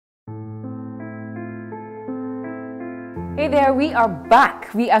Hey there, we are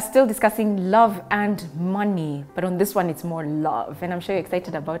back. We are still discussing love and money, but on this one it's more love, and I'm sure you're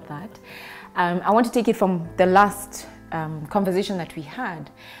excited about that. I want to take it from the last conversation that we had,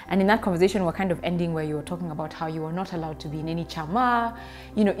 and in that conversation we're kind of ending where you were talking about how you were not allowed to be in any chama.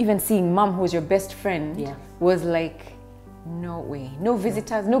 You know, even seeing mom, who was your best friend, was like, no way, no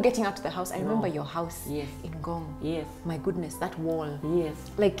visitors, no getting out to the house. I remember your house in Gong. Yes. My goodness, that wall. Yes.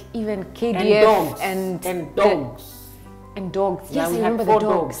 Like even KDF and dogs. And dogs. Yeah, Yes, we I had remember 4 the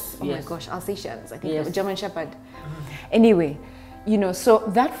dogs. dogs. Oh Yes. my gosh, Alsatians. I think Yes. German Shepherd. Anyway, you know, so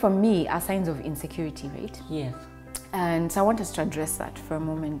that for me are signs of insecurity, right? Yes. And so I want us to address that for a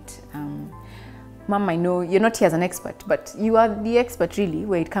moment. Mom, I know you're not here as an expert, but you are the expert really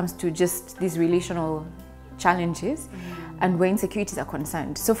when it comes to just these relational challenges and where insecurities are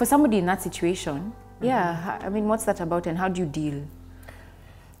concerned. So for somebody in that situation, I mean, what's that about and how do you deal?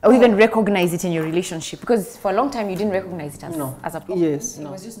 Or even recognize it in your relationship? Because for a long time you didn't recognize it as a problem. Yes. It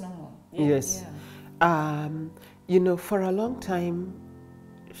was just normal. Yes. Yeah. You know, for a long time,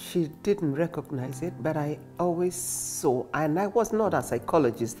 she didn't recognize it, but I always saw, and I was not a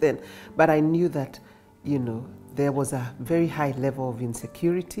psychologist then, but I knew that, you know, there was a very high level of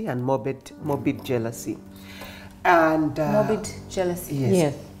insecurity and morbid jealousy. And Morbid jealousy.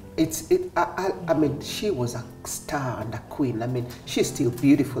 Yes. I mean, she was a star and a queen. I mean, she's still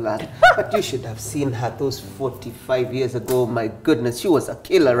beautiful, but you should have seen her those 45 years ago. My goodness, she was a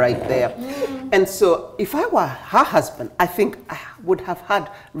killer right there. And so if I were her husband, I think I would have had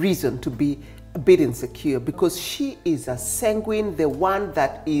reason to be a bit insecure, because she is a sanguine, the one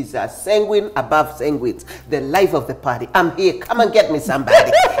that is a sanguine above sanguines, the life of the party. I'm here, come and get me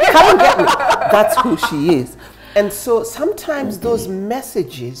somebody. Come and get me. That's who she is. And so sometimes those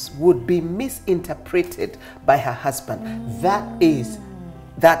messages would be misinterpreted by her husband. That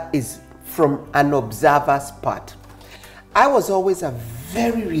is from an observer's part. I was always a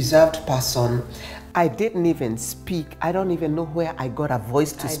very reserved person. I didn't even speak. I don't even know where I got a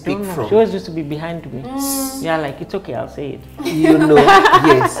voice to speak from. She always used to be behind me. Yeah, like, it's okay, I'll say it. You know,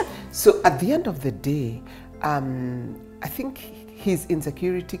 yes. So at the end of the day, I think his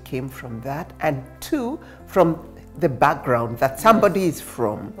insecurity came from that, and 2, from the background that somebody is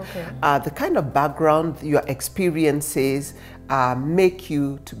from. Okay. The kind of background, your experiences make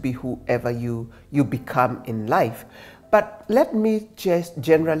you to be whoever you become in life. But let me just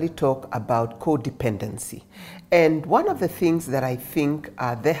generally talk about codependency. And one of the things that I think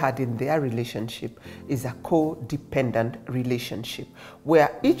they had in their relationship is a codependent relationship,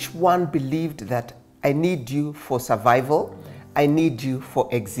 where each one believed that I need you for survival, I need you for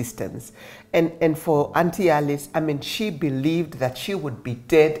existence. And for Auntie Alice, I mean, she believed that she would be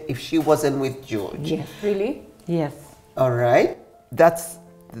dead if she wasn't with George. Yes. Really? Yes. All right? That's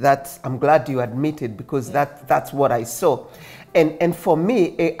I'm glad you admit it, because that's what I saw. And for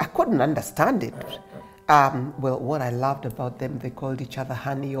me, I couldn't understand it. Well, what I loved about them, they called each other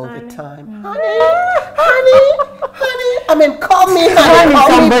honey all the time. Honey. I mean, call me honey,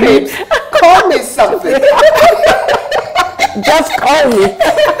 call me babes, call me something. Just call me.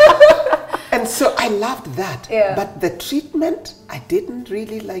 And so I loved that. Yeah. But the treatment, I didn't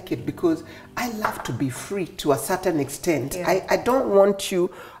really like it, because I love to be free to a certain extent. Yeah. I don't want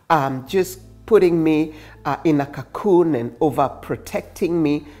you just putting me in a cocoon and overprotecting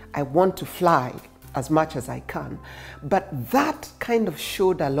me. I want to fly as much as I can. But that kind of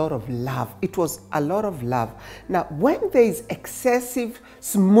showed a lot of love. It was a lot of love. Now, when there is excessive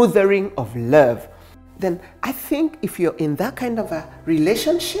smoothing of love, then I think if you're in that kind of a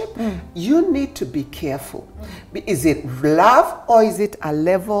relationship, you need to be careful. Is it love, or is it a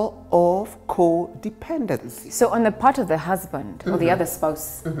level of codependency? So on the part of the husband or the other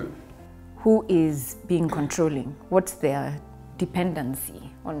spouse who is being controlling, what's their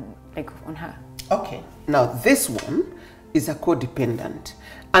dependency on her? Okay. Now this one is a codependent,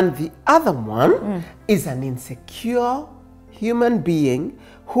 and the other one is an insecure human being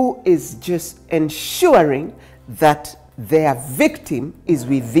who is just ensuring that their victim is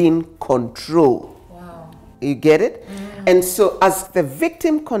within control. Wow. You get it? And so as the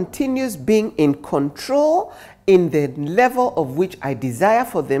victim continues being in control in the level of which I desire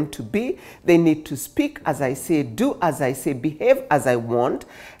for them to be, they need to speak as I say, do as I say, behave as I want,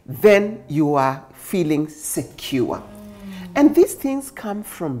 then you are feeling secure. And these things come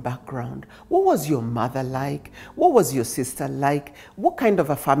from background. What was your mother like? What was your sister like? What kind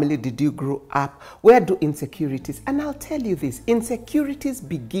of a family did you grow up? Where do insecurities? And I'll tell you this, insecurities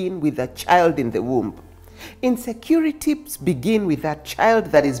begin with a child in the womb. Insecurities begin with a child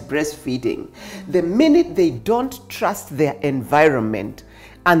that is breastfeeding. The minute they don't trust their environment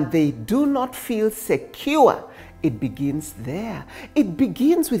and they do not feel secure it begins there. It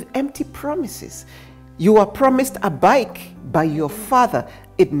begins with empty promises. You were promised a bike by your father.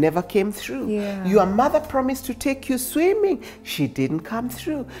 It never came through. Yeah. Your mother promised to take you swimming. She didn't come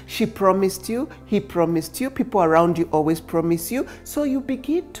through. She promised you. He promised you. People around you always promise you. So you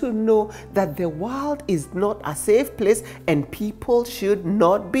begin to know that the world is not a safe place and people should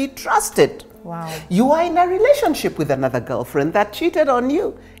not be trusted. Wow. You are in a relationship with another girlfriend that cheated on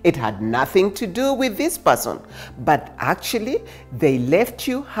you. It had nothing to do with this person, but actually they left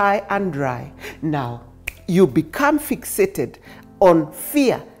you high and dry. Now, you become fixated on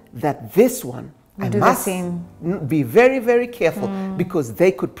fear that this one, I do the must same. be very, very careful because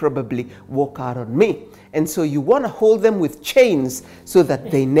they could probably walk out on me. And so you want to hold them with chains so that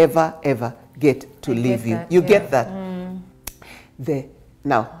they never ever get to leave you. that, You yeah. get that?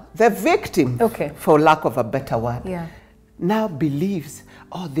 Now, the victim, Okay. for lack of a better word, Yeah. now believes,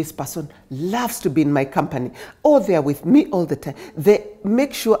 oh, this person loves to be in my company. Oh, they're with me all the time. They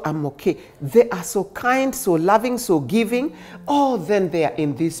make sure I'm okay. They are so kind, so loving, so giving. Oh, then they are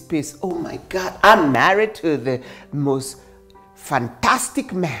in this space. Oh my God, I'm married to the most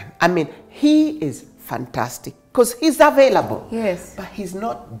fantastic man. I mean, he is fantastic because he's available. Yes. But he's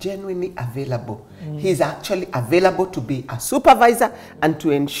not genuinely available. He's actually available to be a supervisor and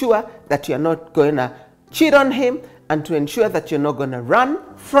to ensure that you're not going to cheat on him and to ensure that you're not going to run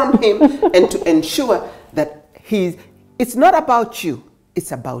from him and to ensure that it's not about you,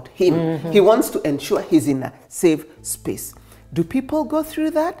 it's about him. He wants to ensure he's in a safe space. Do people go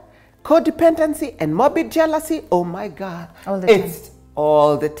through that? Codependency and morbid jealousy? Oh my God. All the time. It's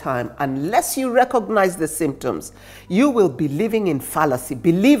all the time. Unless you recognize the symptoms, you will be living in fallacy,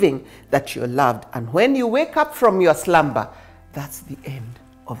 believing that you're loved. And when you wake up from your slumber, that's the end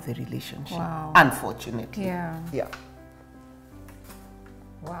of the relationship. Wow. Unfortunately. Yeah. Yeah.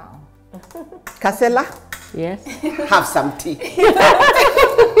 Wow. Casella, Yes. have some tea.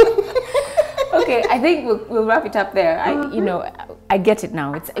 Okay, I think we'll wrap it up there. I get it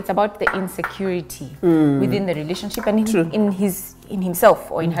now. It's about the insecurity within the relationship and in himself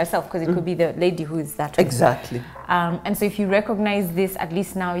or in herself, because it could be the lady who is that way. Exactly. And so if you recognize this, at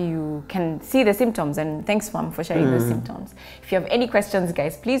least now you can see the symptoms. And thanks, Mom, for sharing those symptoms. If you have any questions,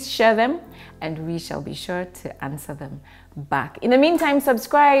 guys, please share them and we shall be sure to answer them back. In the meantime,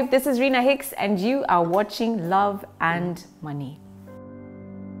 subscribe. This is Rena Hicks and you are watching Love and Money.